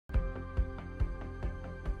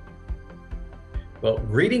Well,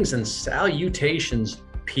 greetings and salutations,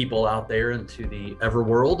 people out there into the ever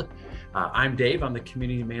world. I'm Dave. I'm the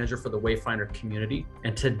community manager for the Wayfinder community.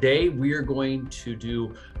 And today we are going to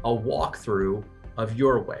do a walkthrough of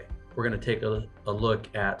your way. We're going to take a look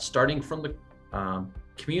at starting from the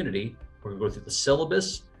community. We're going to go through the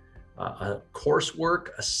syllabus, coursework,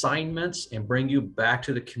 assignments, and bring you back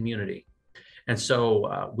to the community. And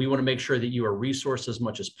so we want to make sure that you are resourced as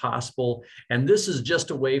much as possible. And this is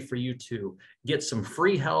just a way for you to get some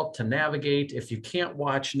free help to navigate. If you can't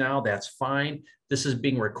watch now, that's fine. This is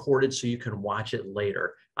being recorded so you can watch it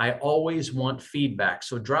later. I always want feedback.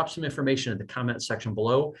 So drop some information in the comment section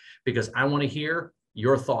below because I want to hear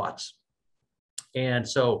your thoughts. And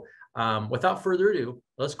so without further ado,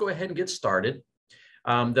 let's go ahead and get started.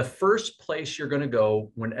 The first place you're going to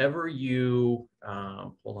go whenever you,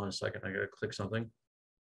 hold on a second, I got to click something.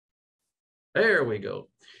 There we go.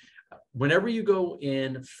 Whenever you go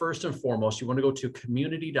in, first and foremost, you want to go to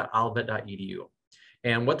community.olivet.edu.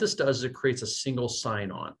 And what this does is it creates a single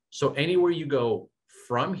sign-on. So anywhere you go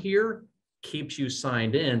from here keeps you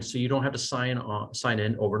signed in, so you don't have to sign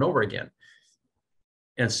in over and over again.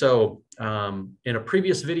 And so in a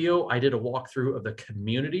previous video, I did a walkthrough of the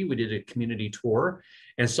community. We did a community tour.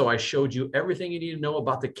 And so I showed you everything you need to know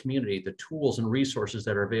about the community, the tools and resources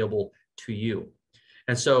that are available to you.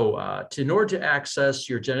 And so in order to access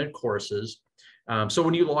your gen ed courses, so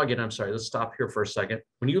when you log in, I'm sorry, let's stop here for a second.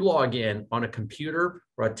 When you log in on a computer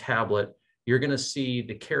or a tablet, you're going to see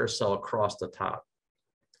the carousel across the top.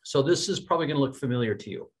 So this is probably going to look familiar to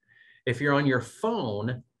you. If you're on your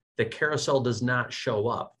phone, the carousel does not show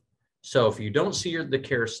up. So if you don't see the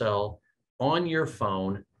carousel on your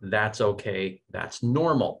phone, that's okay. That's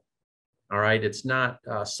normal. All right. It's not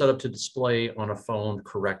set up to display on a phone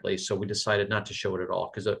correctly. So we decided not to show it at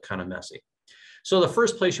all because it's kind of messy. So the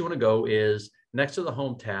first place you want to go is next to the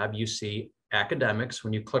home tab, you see academics.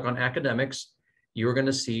 When you click on academics, you're going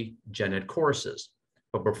to see gen ed courses.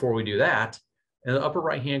 But before we do that, in the upper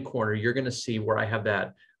right-hand corner, you're going to see where I have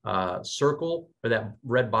that circle or that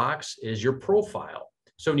red box is your profile.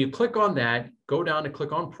 So when you click on that, go down and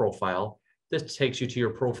click on profile. This takes you to your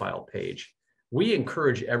profile page. We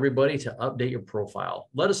encourage everybody to update your profile.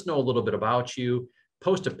 Let us know a little bit about you.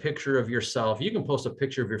 Post a picture of yourself. You can post a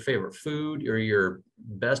picture of your favorite food or your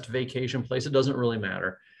best vacation place. It doesn't really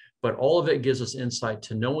matter. But all of it gives us insight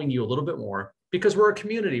to knowing you a little bit more because we're a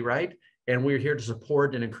community, right? And we're here to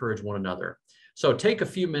support and encourage one another. So take a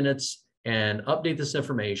few minutes and update this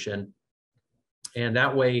information. And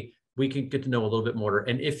that way we can get to know a little bit more.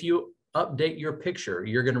 And if you update your picture,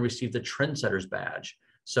 you're going to receive the Trendsetters badge.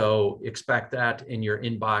 So expect that in your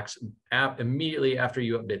inbox immediately after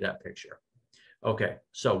you update that picture. Okay,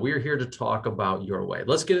 so we're here to talk about your way.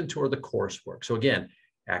 Let's get into the coursework. So again,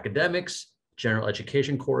 academics, general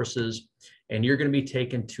education courses, and you're going to be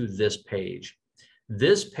taken to this page.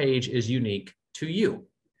 This page is unique to you.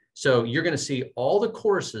 So you're going to see all the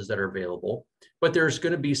courses that are available, but there's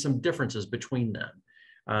going to be some differences between them.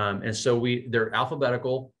 And so they're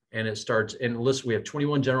alphabetical, and it starts in a list. We have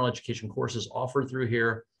 21 general education courses offered through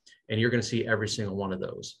here, and you're going to see every single one of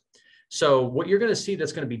those. So what you're going to see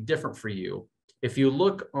that's going to be different for you, if you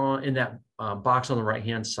look in that box on the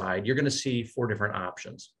right-hand side, you're going to see 4 different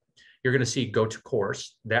options. You're going to see go to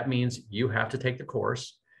course. That means you have to take the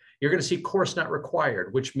course. You're going to see course not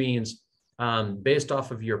required, which means based off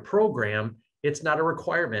of your program, it's not a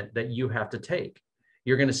requirement that you have to take.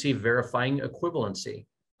 You're going to see verifying equivalency.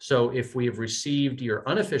 So if we have received your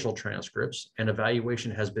unofficial transcripts and evaluation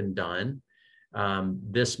has been done,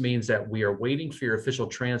 this means that we are waiting for your official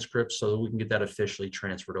transcripts so that we can get that officially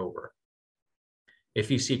transferred over. If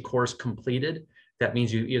you see course completed, that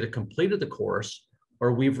means you either completed the course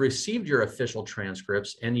or we've received your official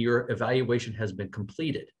transcripts and your evaluation has been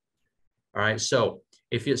completed. All right, so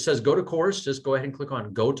if it says go to course, just go ahead and click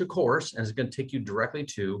on go to course, and it's going to take you directly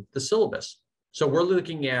to the syllabus. So we're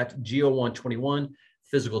looking at GO 121,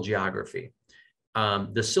 physical geography.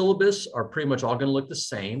 The syllabus are pretty much all going to look the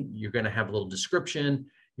same. You're going to have a little description.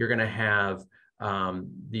 You're going to have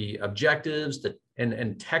the objectives,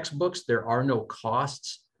 and textbooks. There are no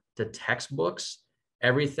costs to textbooks.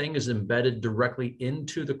 Everything is embedded directly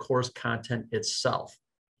into the course content itself.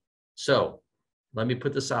 So let me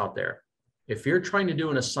put this out there. If you're trying to do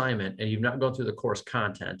an assignment and you've not gone through the course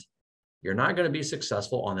content, you're not going to be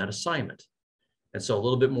successful on that assignment. And so a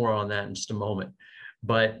little bit more on that in just a moment.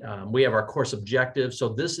 But we have our course objectives. So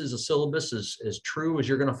this is a syllabus as true as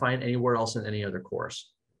you're going to find anywhere else in any other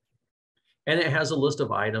course. And it has a list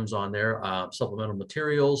of items on there, supplemental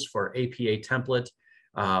materials for APA template,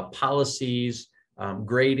 policies,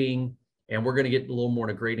 grading, And we're going to get a little more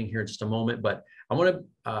into grading here in just a moment, but I want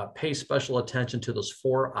to pay special attention to those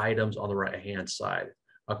 4 items on the right-hand side,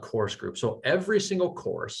 a course group. So every single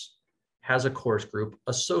course has a course group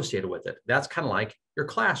associated with it. That's kind of like your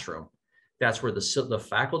classroom. That's where the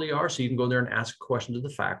faculty are. So you can go there and ask a question to the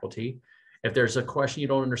faculty. If there's a question you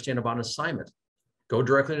don't understand about an assignment, go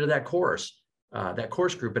directly to that course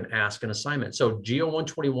group and ask an assignment. So GO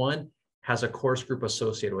 121 has a course group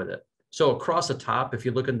associated with it. So across the top, if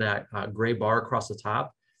you look in that gray bar across the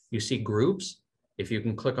top, you see groups. If you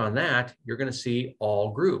can click on that, you're going to see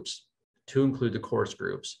all groups to include the course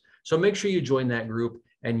groups. So make sure you join that group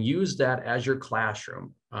and use that as your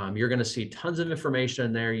classroom. You're going to see tons of information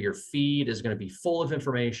in there. Your feed is going to be full of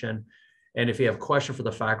information. And if you have a question for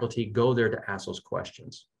the faculty, go there to ask those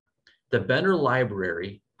questions. The Benner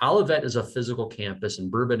Library, Olivet is a physical campus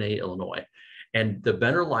in Bourbonnais, Illinois. And the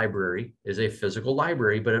Benner Library is a physical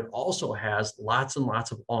library, but it also has lots and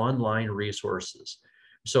lots of online resources.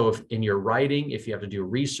 So if in your writing, if you have to do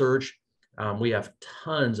research, we have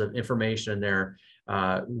tons of information in there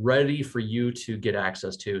ready for you to get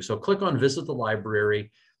access to. So click on Visit the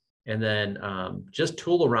Library and then just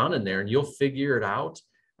tool around in there and you'll figure it out.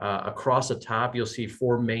 Across the top, you'll see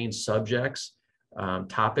 4 main subjects,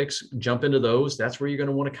 topics. Jump into those. That's where you're going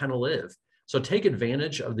to want to kind of live. So take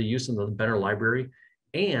advantage of the use of the Benner Library.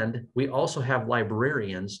 And we also have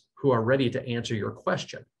librarians who are ready to answer your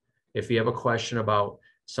question. If you have a question about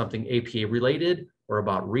something APA related or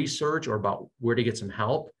about research or about where to get some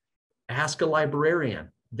help, ask a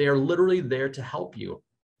librarian. They're literally there to help you.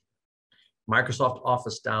 Microsoft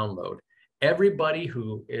Office download. Everybody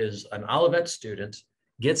who is an Olivet student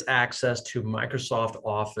gets access to Microsoft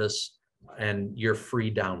Office and your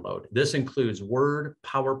free download. This includes Word,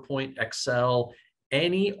 PowerPoint, Excel,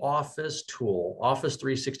 any Office tool, Office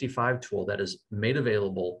 365 tool that is made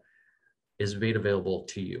available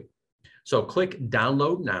to you. So click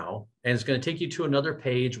download now, and it's going to take you to another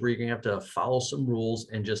page where you're going to have to follow some rules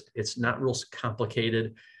and it's not real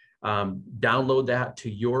complicated. Download that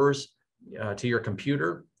to your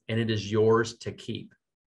computer, and it is yours to keep.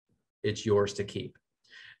 It's yours to keep.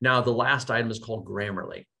 Now, the last item is called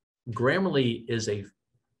Grammarly. Grammarly is a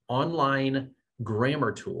online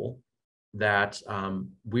grammar tool that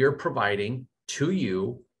we are providing to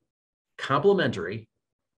you complimentary,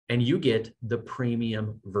 and you get the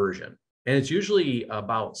premium version. And it's usually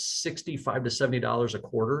about $65 to $70 a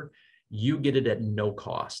quarter. You get it at no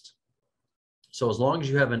cost. So as long as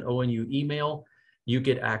you have an ONU email, you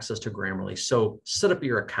get access to Grammarly. So set up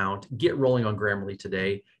your account, get rolling on Grammarly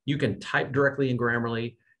today. You can type directly in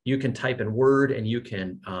Grammarly. You can type in Word and you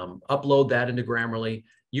can upload that into Grammarly.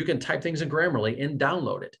 You can type things in Grammarly and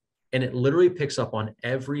download it. And it literally picks up on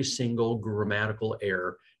every single grammatical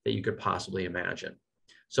error that you could possibly imagine.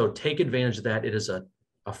 So take advantage of that. It is a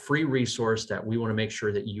free resource that we want to make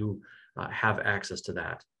sure that you have access to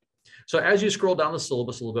that. So as you scroll down the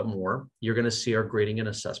syllabus a little bit more, you're going to see our grading and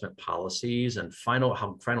assessment policies and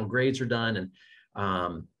how final grades are done.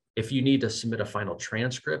 And if you need to submit a final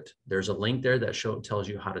transcript, there's a link there that tells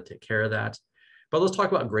you how to take care of that. But let's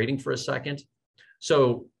talk about grading for a second.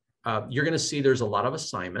 So you're going to see there's a lot of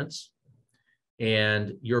assignments,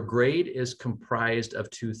 and your grade is comprised of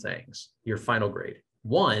 2 things, your final grade.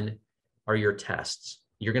 One are your tests.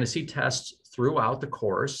 You're going to see tests throughout the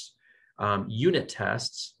course, unit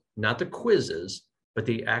tests, not the quizzes, but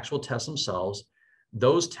the actual tests themselves.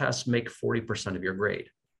 Those tests make 40% of your grade,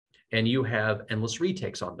 and you have endless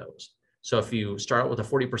retakes on those. So if you start out with a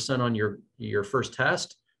 40% on your first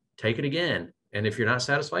test, take it again. And if you're not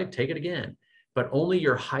satisfied, take it again. But only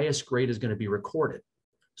your highest grade is going to be recorded.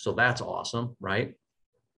 So that's awesome, right?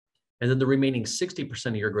 And then the remaining 60%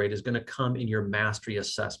 of your grade is going to come in your mastery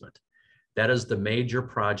assessment. That is the major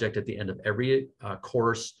project at the end of every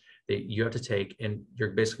course that you have to take, and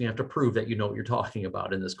you're basically going to have to prove that you know what you're talking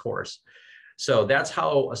about in this course. So that's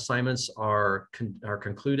how assignments are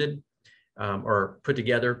concluded or put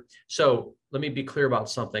together. So let me be clear about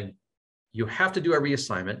something. You have to do every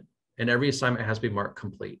assignment, and every assignment has to be marked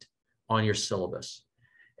complete on your syllabus.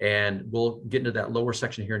 And we'll get into that lower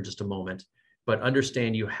section here in just a moment. But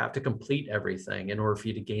understand you have to complete everything in order for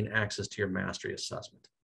you to gain access to your mastery assessment.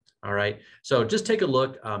 All right, so just take a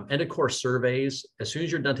look. End of course surveys. As soon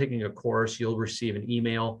as you're done taking a course, you'll receive an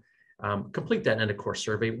email. Complete that end of course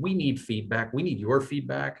survey. We need feedback. We need your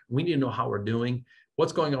feedback. We need to know how we're doing,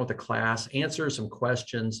 what's going on with the class, answer some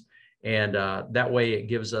questions, and that way it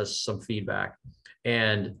gives us some feedback.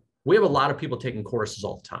 And we have a lot of people taking courses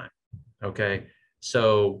all the time, okay?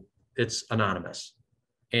 So it's anonymous.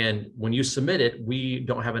 And when you submit it, we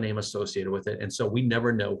don't have a name associated with it. And so we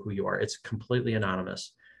never know who you are. It's completely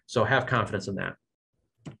anonymous. So have confidence in that.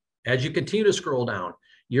 As you continue to scroll down,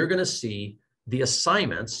 you're going to see the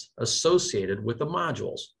assignments associated with the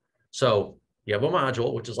modules. So you have a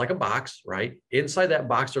module, which is like a box, right? Inside that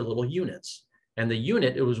box are little units. And the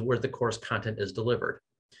unit is where the course content is delivered.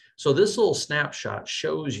 So this little snapshot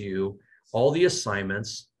shows you all the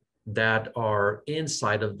assignments that are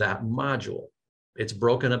inside of that module. It's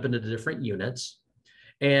broken up into different units.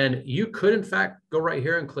 And you could, in fact, go right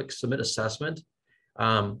here and click Submit Assessment,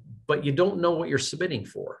 but you don't know what you're submitting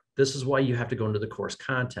for. This is why you have to go into the course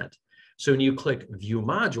content. So when you click View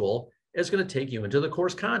Module, it's going to take you into the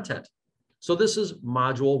course content. So this is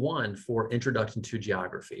Module 1 for Introduction to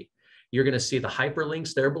Geography. You're going to see the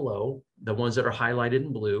hyperlinks there below, the ones that are highlighted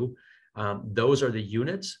in blue. Those are the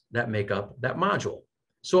units that make up that module.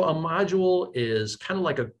 So a module is kind of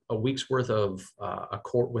like a week's worth of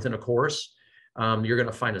within a course. You're going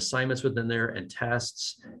to find assignments within there and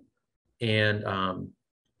tests. And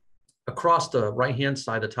across the right-hand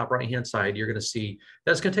side, the top right-hand side, you're going to see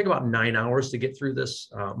that's going to take about 9 hours to get through this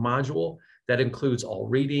module. That includes all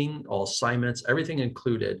reading, all assignments, everything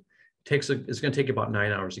included. It's going to take about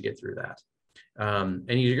 9 hours to get through that.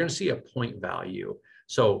 And you're going to see a point value.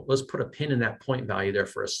 So let's put a pin in that point value there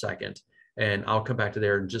for a second. And I'll come back to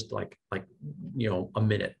there in just like a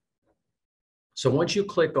minute. So once you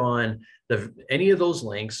click on any of those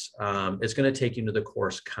links, it's going to take you to the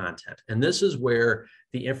course content. And this is where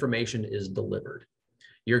the information is delivered.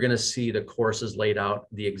 You're going to see the courses laid out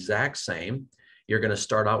the exact same. You're going to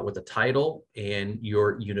start out with the title and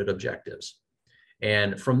your unit objectives.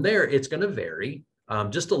 And from there, it's going to vary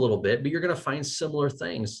just a little bit, but you're going to find similar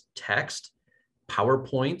things: text,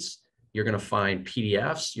 PowerPoints. You're going to find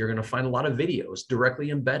PDFs. You're going to find a lot of videos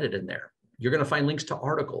directly embedded in there. You're going to find links to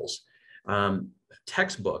articles,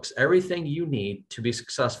 textbooks, everything you need to be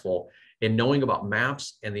successful in knowing about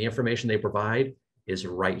maps and the information they provide is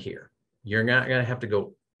right here. You're not going to have to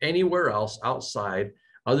go anywhere else outside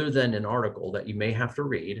other than an article that you may have to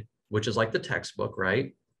read, which is like the textbook,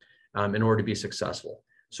 right? In order to be successful.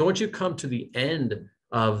 So once you come to the end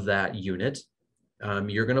of that unit,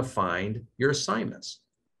 you're going to find your assignments.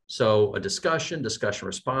 So a discussion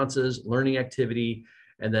responses, learning activity,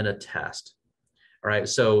 and then a test. All right,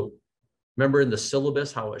 so remember in the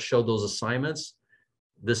syllabus how it showed those assignments?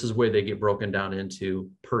 This is where they get broken down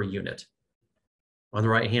into per unit. On the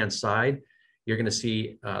right-hand side, you're going to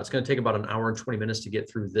see it's going to take about 1 hour and 20 minutes to get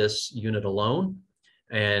through this unit alone.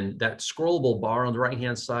 And that scrollable bar on the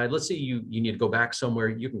right-hand side, let's say you need to go back somewhere,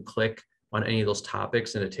 you can click on any of those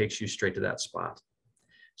topics and it takes you straight to that spot.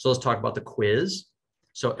 So let's talk about the quiz.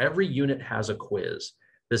 So every unit has a quiz.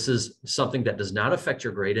 This is something that does not affect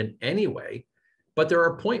your grade in any way, but there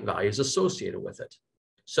are point values associated with it.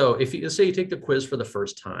 So if you let's say you take the quiz for the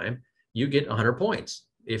first time, you get 100 points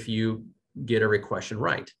if you get every question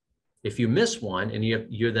right. If you miss one and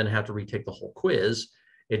you then have to retake the whole quiz,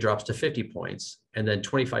 it drops to 50 points and then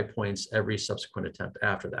 25 points every subsequent attempt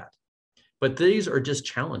after that. But these are just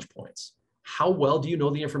challenge points. How well do you know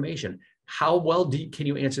the information? How well can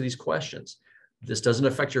you answer these questions? This doesn't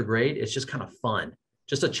affect your grade. It's just kind of fun,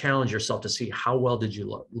 just to challenge yourself to see how well did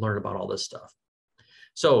you learn about all this stuff.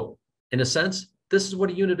 So in a sense, this is what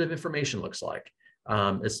a unit of information looks like.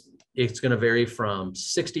 It's going to vary from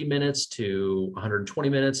 60 minutes to 120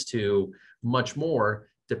 minutes to much more,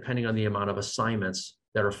 depending on the amount of assignments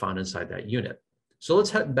that are found inside that unit. So let's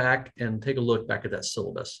head back and take a look back at that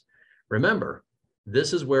syllabus. Remember,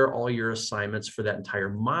 this is where all your assignments for that entire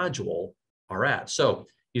module are at. So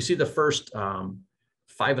you see the first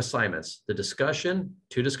 5 assignments: the discussion,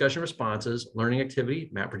 2 discussion responses, learning activity,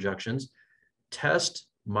 map projections, test,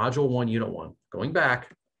 module 1, unit 1. Going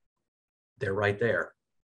back, they're right there.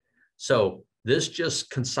 So this just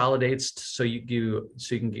consolidates so you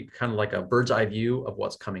can get kind of like a bird's eye view of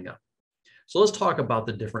what's coming up. So let's talk about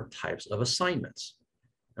the different types of assignments.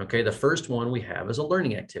 Okay, the first one we have is a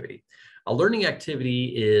learning activity. A learning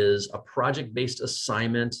activity is a project-based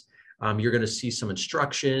assignment. You're going to see some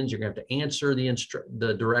instructions. You're going to have to answer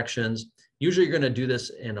the directions. Usually you're going to do this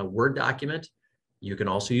in a Word document. You can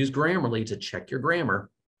also use Grammarly to check your grammar.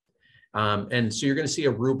 And so you're going to see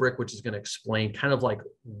a rubric, which is going to explain kind of like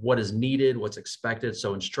what is needed, what's expected.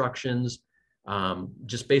 So instructions,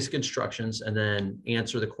 just basic instructions, and then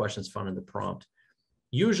answer the questions found in the prompt.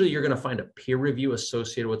 Usually you're going to find a peer review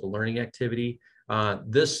associated with the learning activity.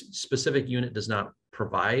 This specific unit does not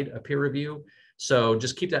provide a peer review. So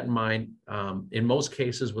just keep that in mind. In most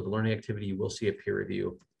cases with the learning activity, you will see a peer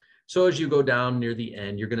review. So as you go down near the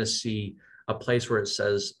end, you're going to see a place where it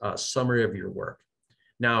says summary of your work.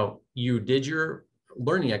 Now, you did your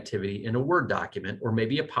learning activity in a Word document or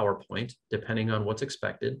maybe a PowerPoint, depending on what's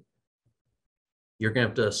expected. You're going to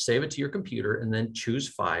have to save it to your computer and then choose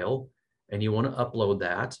file, and you want to upload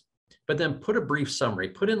that. But then put a brief summary,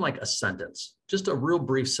 put in like a sentence, just a real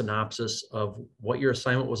brief synopsis of what your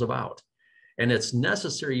assignment was about. And it's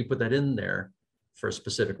necessary you put that in there for a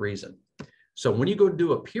specific reason. So when you go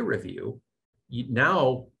do a peer review,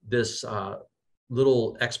 now this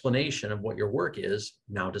little explanation of what your work is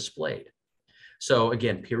now displayed. So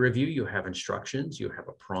again, peer review, you have instructions, you have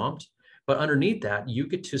a prompt, but underneath that, you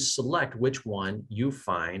get to select which one you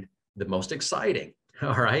find the most exciting,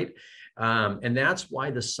 all right? And that's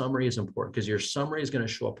why the summary is important, because your summary is going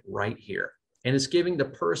to show up right here. And it's giving the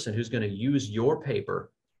person who's going to use your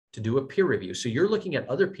paper to do a peer review. So you're looking at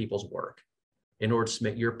other people's work in order to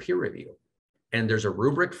submit your peer review. And there's a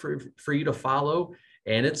rubric for you to follow,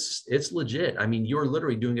 and it's legit. I mean, you're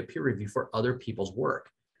literally doing a peer review for other people's work.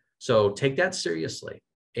 So take that seriously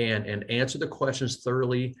and answer the questions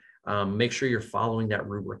thoroughly. Make sure you're following that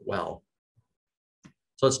rubric well.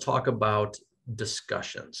 So let's talk about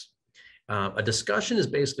discussions. A discussion is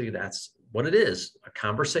basically, that's what it is, a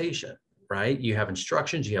conversation, right? You have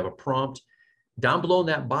instructions, you have a prompt. Down below in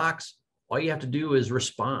that box, all you have to do is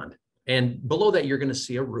respond. And below that, you're going to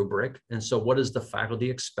see a rubric. And so what is the faculty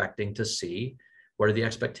expecting to see? What are the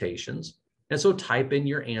expectations? And so type in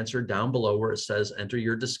your answer down below where it says enter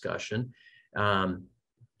your discussion.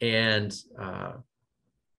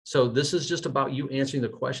 So this is just about you answering the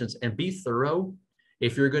questions, and be thorough.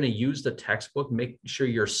 If you're going to use the textbook, make sure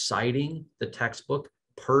you're citing the textbook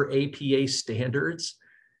per APA standards.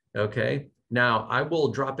 Okay. Now I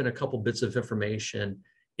will drop in a couple bits of information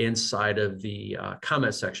inside of the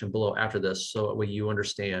comment section below after this, so that way you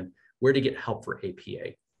understand where to get help for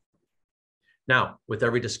APA. Now, with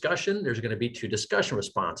every discussion, there's going to be 2 discussion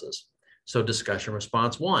responses. So discussion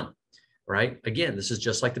response 1, right? Again, this is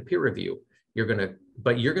just like the peer review. You're going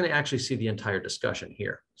to actually see the entire discussion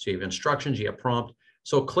here. So you have instructions, you have prompt.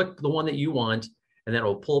 So click the one that you want, and then it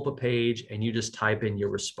will pull up a page, and you just type in your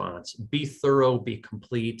response. Be thorough, be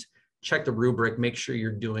complete. Check the rubric, make sure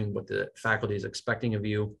you're doing what the faculty is expecting of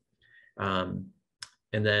you. And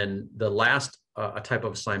then the last type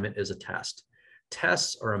of assignment is a test.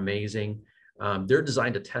 Tests are amazing. They're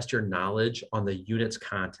designed to test your knowledge on the unit's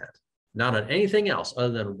content, not on anything else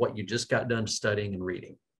other than what you just got done studying and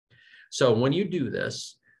reading. So when you do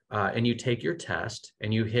this and you take your test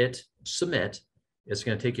and you hit submit, it's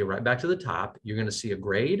going to take you right back to the top. You're going to see a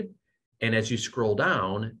grade. And as you scroll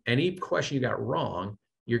down, any question you got wrong,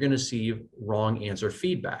 you're going to see wrong answer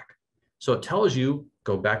feedback. So it tells you,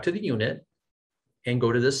 go back to the unit and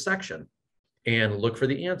go to this section and look for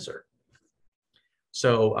the answer.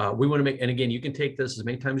 So we want to make, and again, you can take this as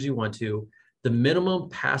many times as you want to. The minimum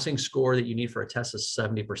passing score that you need for a test is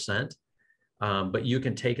 70%, but you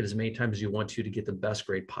can take it as many times as you want to get the best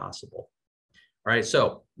grade possible. All right,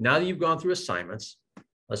 so now that you've gone through assignments,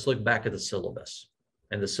 let's look back at the syllabus.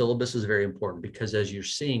 And the syllabus is very important because as you're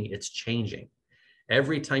seeing, it's changing.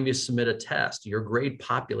 Every time you submit a test, your grade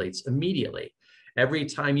populates immediately. Every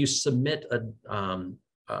time you submit an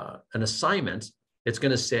assignment, it's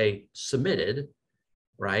going to say submitted,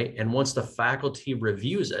 right? And once the faculty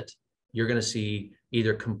reviews it, you're going to see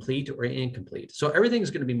either complete or incomplete. So everything's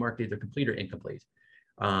going to be marked either complete or incomplete.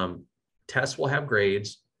 Tests will have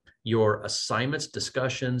grades. Your assignments,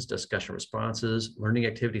 discussion responses, learning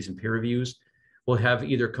activities, and peer reviews will have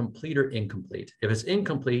either complete or incomplete. If it's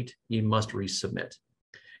incomplete, you must resubmit.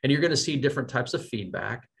 And you're going to see different types of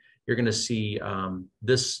feedback. You're going to see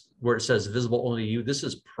this where it says visible only to you. This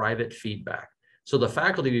is private feedback. So the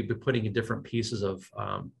faculty will be putting in different pieces of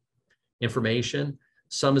information.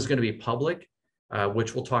 Some is going to be public,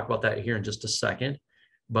 which we'll talk about that here in just a second.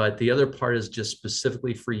 But the other part is just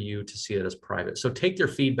specifically for you to see it as private. So take their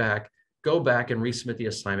feedback, go back and resubmit the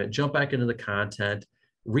assignment, jump back into the content,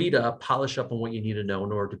 read up, polish up on what you need to know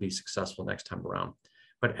in order to be successful next time around.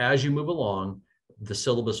 But as you move along, the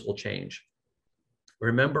syllabus will change.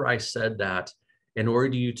 Remember, I said that in order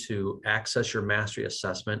for you to access your mastery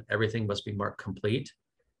assessment, everything must be marked complete.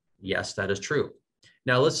 Yes, that is true.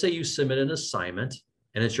 Now, let's say you submit an assignment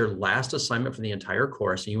and it's your last assignment for the entire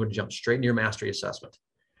course and you would jump straight into your mastery assessment.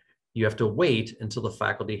 You have to wait until the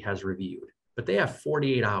faculty has reviewed, but they have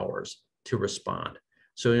 48 hours to respond.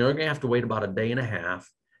 So you're going to have to wait about a day and a half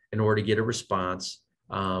in order to get a response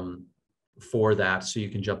for that so you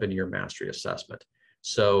can jump into your mastery assessment.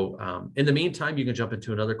 So in the meantime, you can jump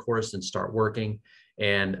into another course and start working.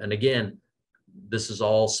 And again, this is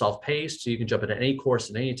all self-paced, so you can jump into any course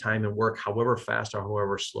at any time and work however fast or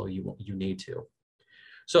however slow you need to.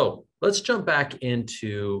 So let's jump back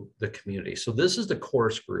into the community. So this is the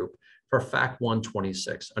course group for FAC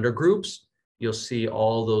 126. Under groups, you'll see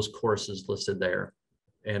all those courses listed there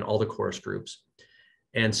and all the course groups.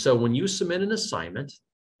 And so when you submit an assignment,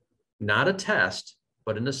 not a test,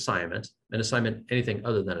 but an assignment, anything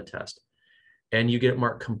other than a test, and you get it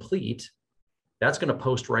marked complete, that's going to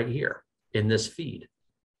post right here in this feed.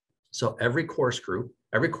 So every course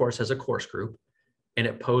has a course group, and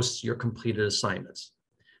it posts your completed assignments.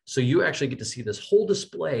 So you actually get to see this whole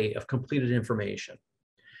display of completed information.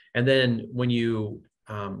 And then when you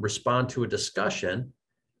respond to a discussion,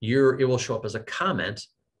 it will show up as a comment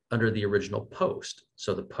under the original post.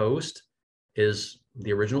 So the post is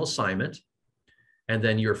the original assignment, and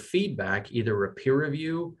then your feedback, either a peer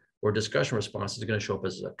review or discussion response, is going to show up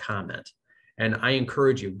as a comment. And I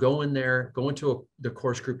encourage you, go in there, go into the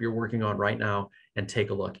course group you're working on right now and take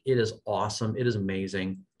a look. It is awesome. It is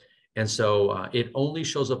amazing. And so it only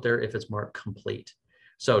shows up there if it's marked complete.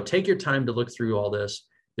 So take your time to look through all this.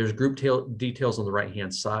 There's group details on the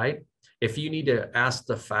right-hand side. If you need to ask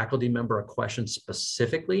the faculty member a question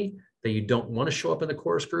specifically that you don't want to show up in the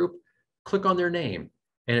course group, click on their name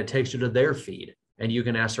and it takes you to their feed and you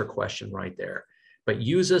can ask their question right there. But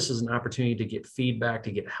use this as an opportunity to get feedback,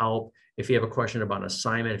 to get help. If you have a question about an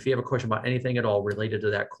assignment, if you have a question about anything at all related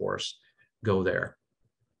to that course, go there.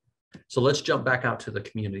 So let's jump back out to the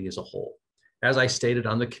community as a whole. As I stated,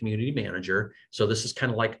 I'm the community manager. So this is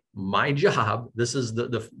kind of like my job. This is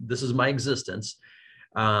this is my existence.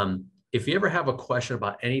 If you ever have a question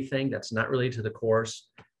about anything that's not related to the course,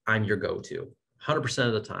 I'm your go-to 100%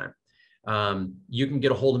 of the time. You can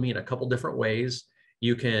get a hold of me in a couple different ways.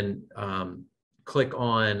 You can click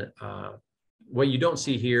on, what you don't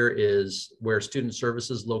see here is where student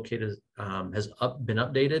services located has been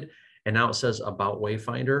updated. And now it says about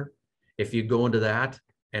Wayfinder. If you go into that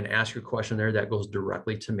and ask your question there, that goes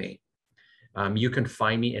directly to me. You can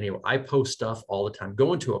find me anywhere. I post stuff all the time.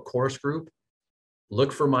 Go into a course group,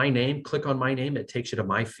 look for my name, click on my name. It takes you to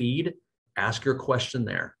my feed. Ask your question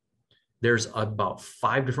there. There's about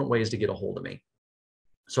 5 different ways to get a hold of me.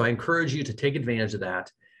 So I encourage you to take advantage of that.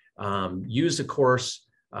 Use the course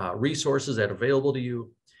resources that are available to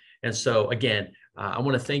you. And so again, I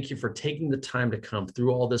want to thank you for taking the time to come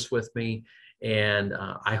through all this with me. And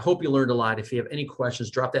I hope you learned a lot. If you have any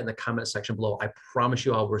questions, drop that in the comment section below. I promise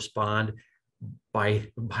you I'll respond by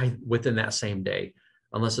within that same day.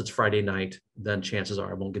 Unless it's Friday night, then chances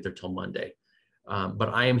are I won't get there till Monday. But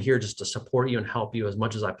I am here just to support you and help you as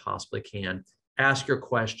much as I possibly can. Ask your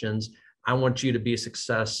questions. I want you to be a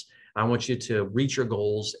success. I want you to reach your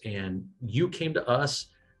goals. And you came to us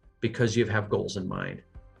because you have goals in mind.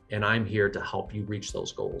 And I'm here to help you reach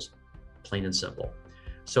those goals, plain and simple.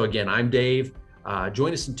 So again, I'm Dave.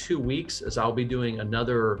 Join us in 2 weeks as I'll be doing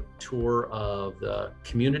another tour of the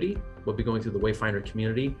community. We'll be going through the Wayfinder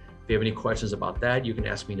community. If you have any questions about that, you can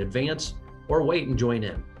ask me in advance or wait and join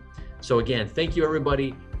in. So again, thank you,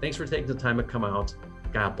 everybody. Thanks for taking the time to come out.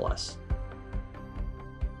 God bless.